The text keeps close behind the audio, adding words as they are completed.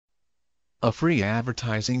a free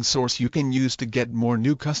advertising source you can use to get more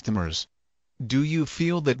new customers. Do you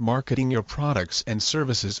feel that marketing your products and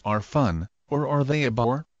services are fun, or are they a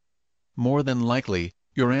bore? More than likely,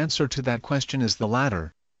 your answer to that question is the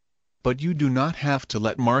latter. But you do not have to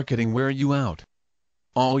let marketing wear you out.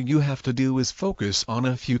 All you have to do is focus on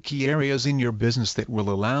a few key areas in your business that will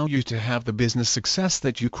allow you to have the business success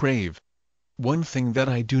that you crave. One thing that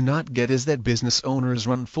I do not get is that business owners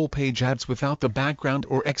run full-page ads without the background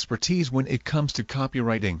or expertise when it comes to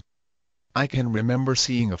copywriting. I can remember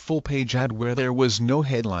seeing a full-page ad where there was no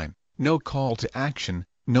headline, no call to action,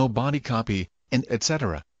 no body copy, and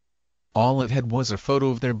etc. All it had was a photo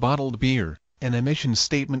of their bottled beer, and a mission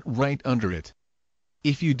statement right under it.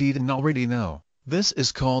 If you didn't already know, this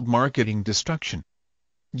is called marketing destruction.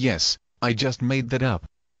 Yes, I just made that up.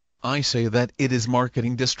 I say that it is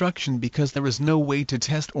marketing destruction because there is no way to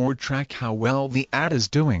test or track how well the ad is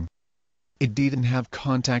doing. It didn't have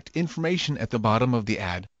contact information at the bottom of the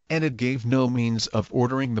ad, and it gave no means of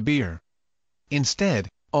ordering the beer. Instead,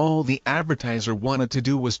 all the advertiser wanted to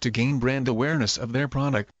do was to gain brand awareness of their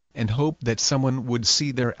product, and hope that someone would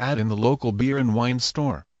see their ad in the local beer and wine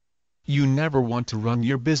store. You never want to run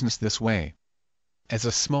your business this way. As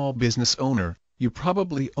a small business owner, you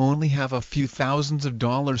probably only have a few thousands of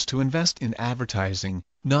dollars to invest in advertising,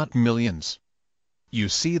 not millions. You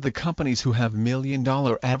see, the companies who have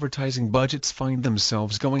million-dollar advertising budgets find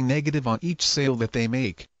themselves going negative on each sale that they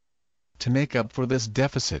make. To make up for this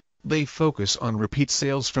deficit, they focus on repeat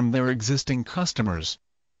sales from their existing customers.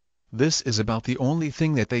 This is about the only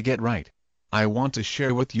thing that they get right. I want to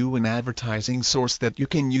share with you an advertising source that you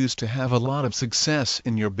can use to have a lot of success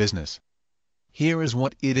in your business. Here is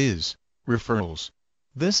what it is: referrals.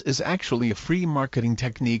 This is actually a free marketing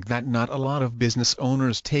technique that not a lot of business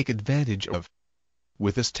owners take advantage of.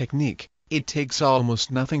 With this technique, it takes almost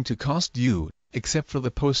nothing to cost you, except for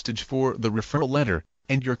the postage for the referral letter,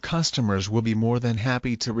 and your customers will be more than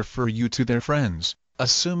happy to refer you to their friends,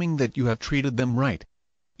 assuming that you have treated them right.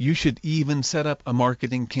 You should even set up a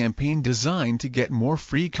marketing campaign designed to get more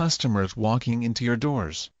free customers walking into your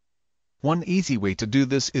doors. One easy way to do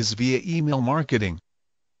this is via email marketing.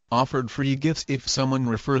 Offered free gifts if someone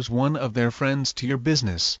refers one of their friends to your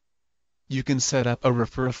business. You can set up a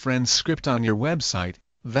refer a friend script on your website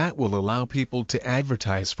that will allow people to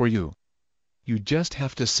advertise for you. You just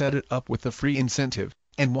have to set it up with a free incentive,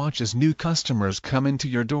 and watch as new customers come into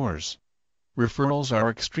your doors. Referrals are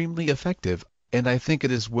extremely effective, and I think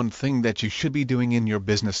it is one thing that you should be doing in your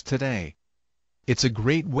business today. It's a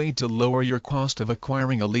great way to lower your cost of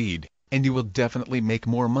acquiring a lead, and you will definitely make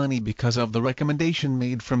more money because of the recommendation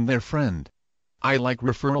made from their friend. I like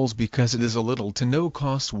referrals because it is a little to no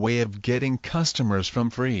cost way of getting customers from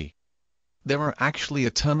free. There are actually a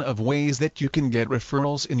ton of ways that you can get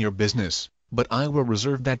referrals in your business, but I will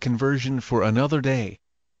reserve that conversion for another day.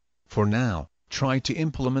 For now, try to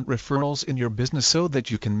implement referrals in your business so that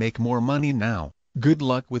you can make more money now. Good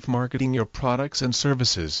luck with marketing your products and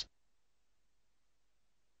services.